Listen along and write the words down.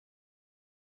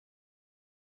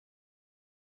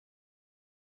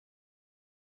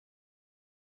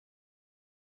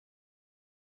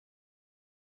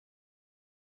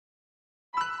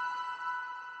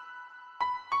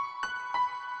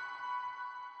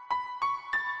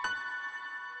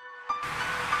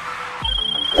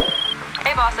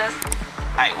Hey, bosses.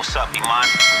 Hey, what's up, Imani?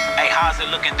 Hey, how's it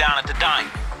looking down at the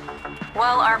dime?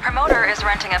 Well, our promoter is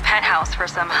renting a penthouse for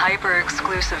some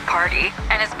hyper-exclusive party,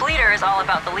 and his bleeder is all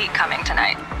about the leak coming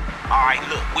tonight. Alright,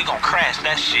 look, we gonna crash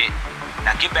that shit.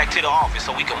 Now get back to the office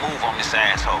so we can move on this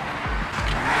asshole.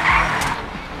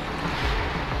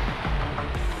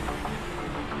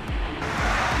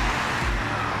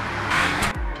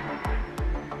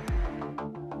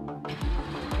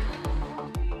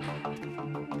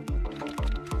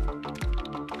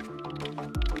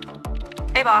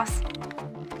 Hey, boss.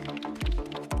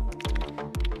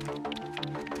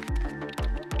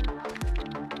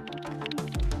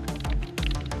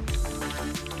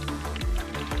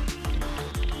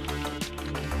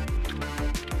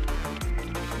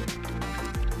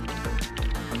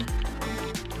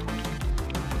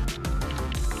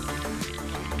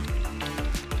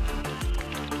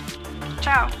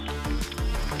 Ciao.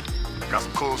 Got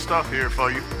some cool stuff here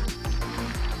for you.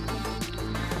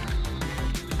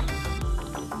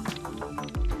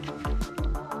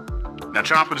 Now,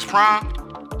 Chomper's prime,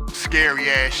 scary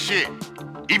ass shit.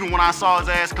 Even when I saw his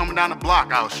ass coming down the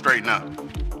block, I was straightened up.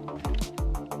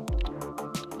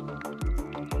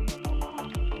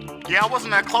 Yeah, I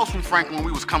wasn't that close with Frank when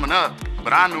we was coming up,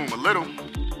 but I knew him a little.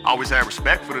 Always had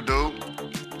respect for the dude.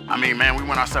 I mean, man, we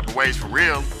went our separate ways for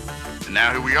real, and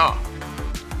now here we are.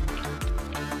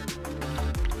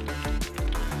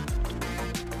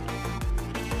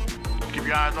 Keep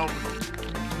your eyes open.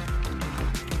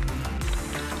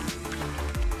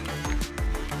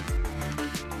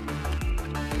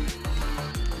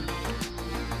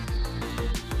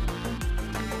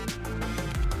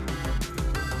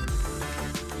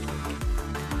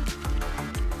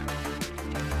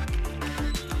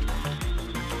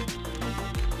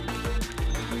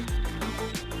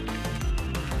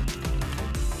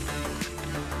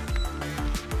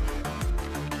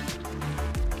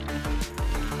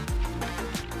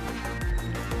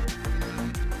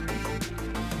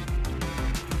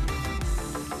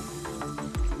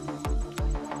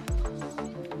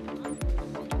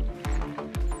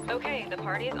 Okay, the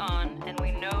party is on, and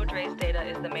we know Dre's data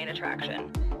is the main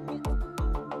attraction.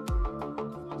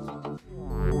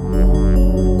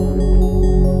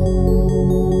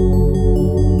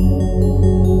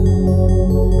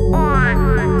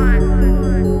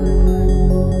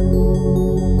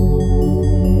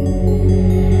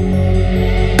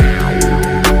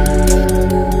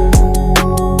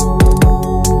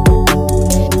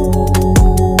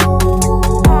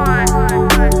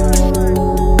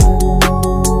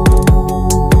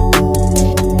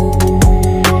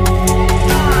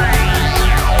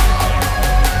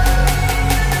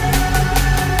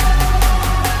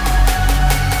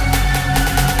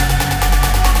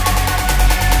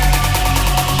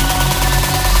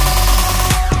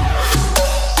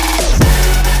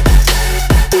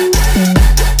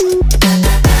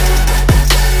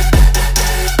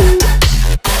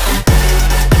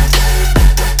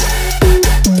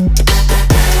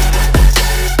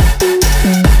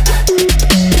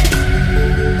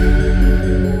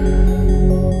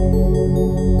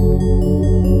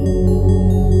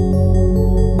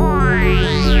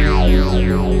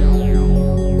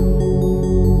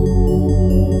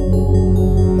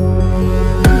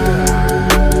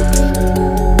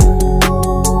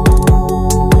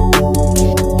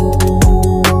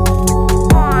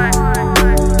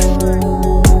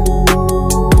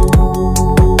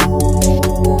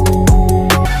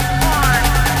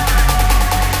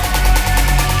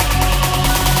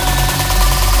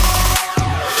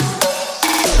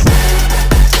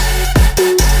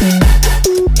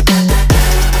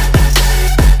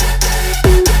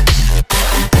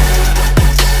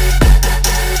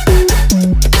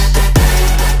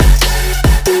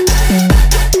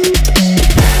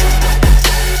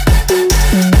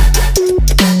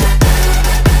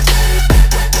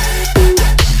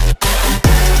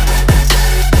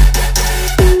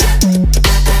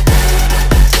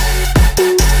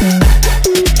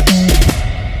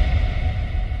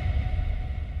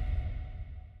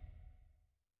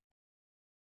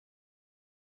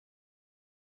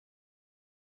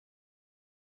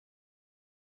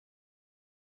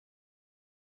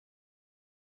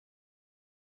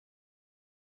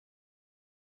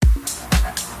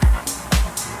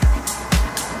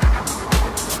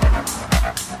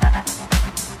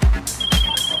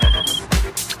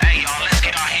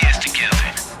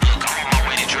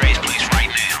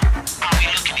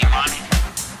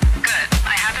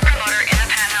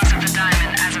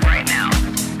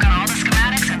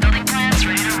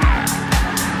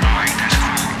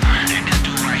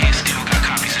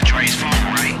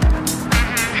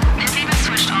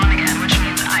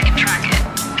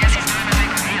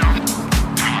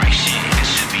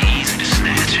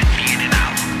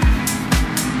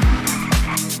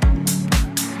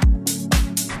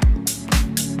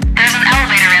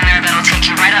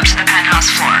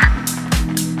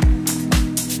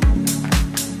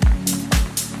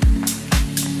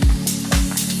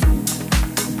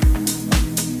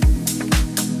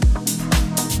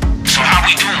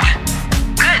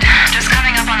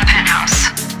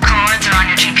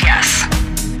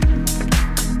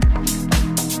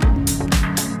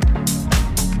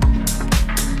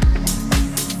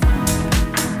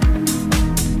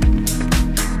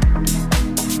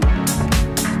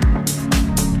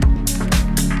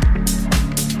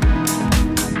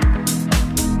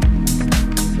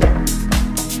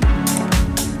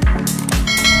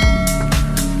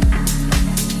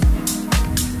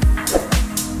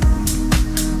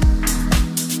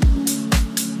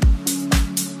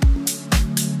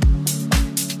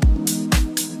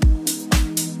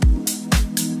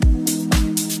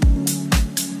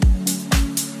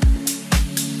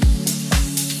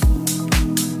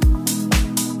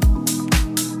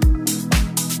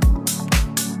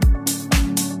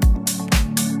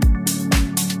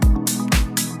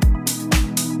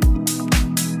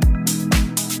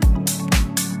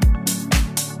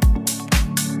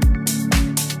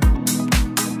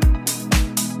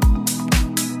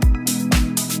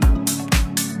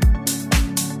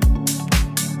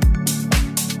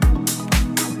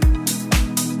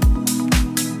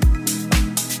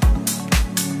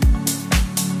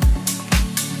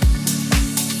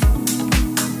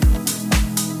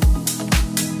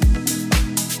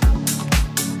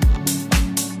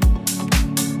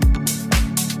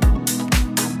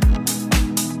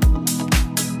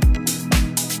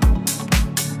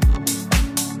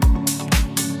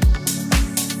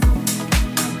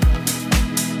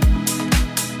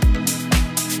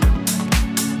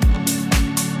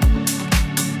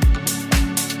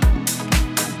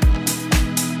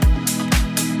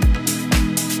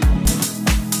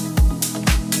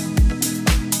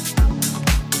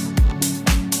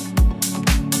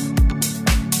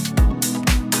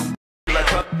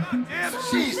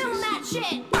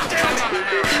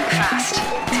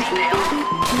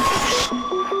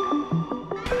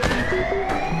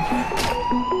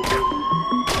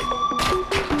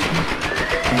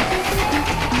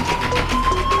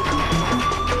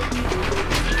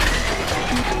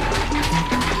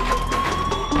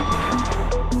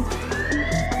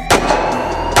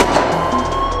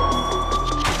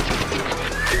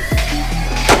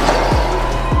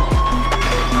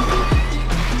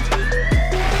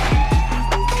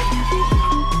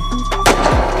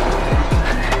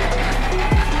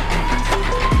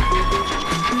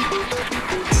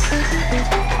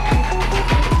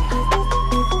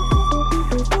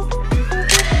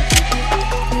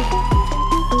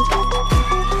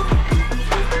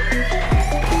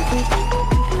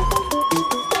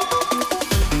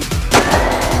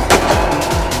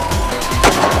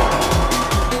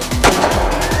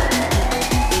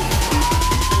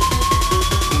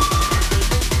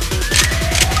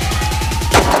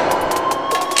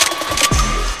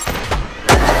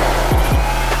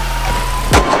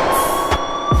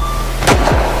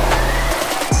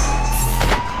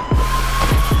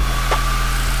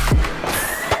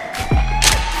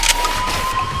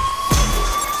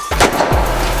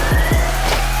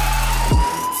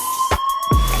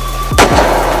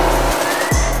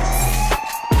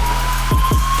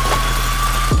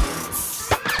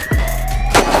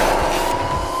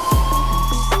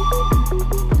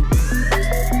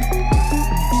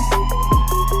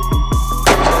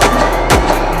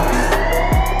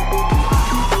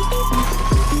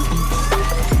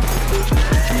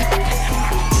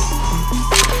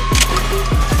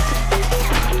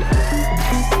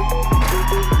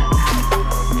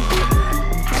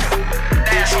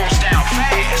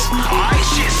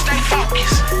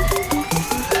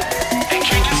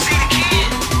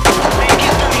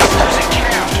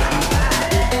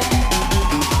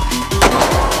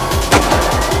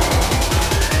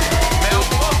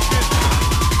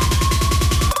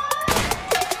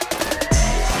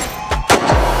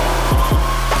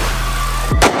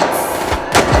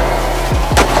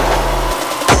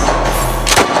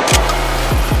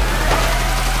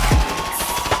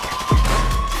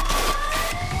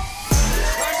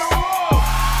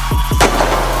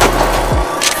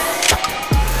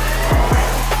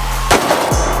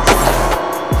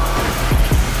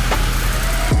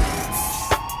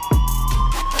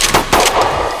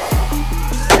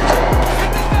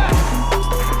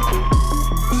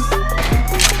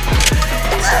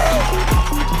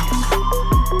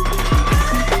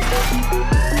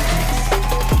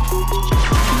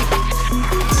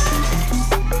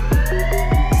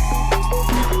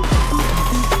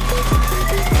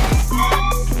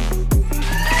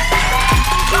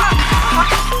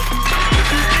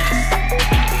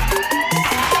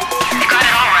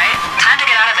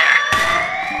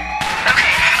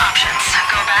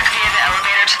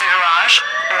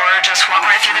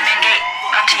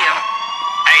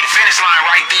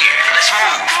 right there. Let's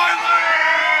move.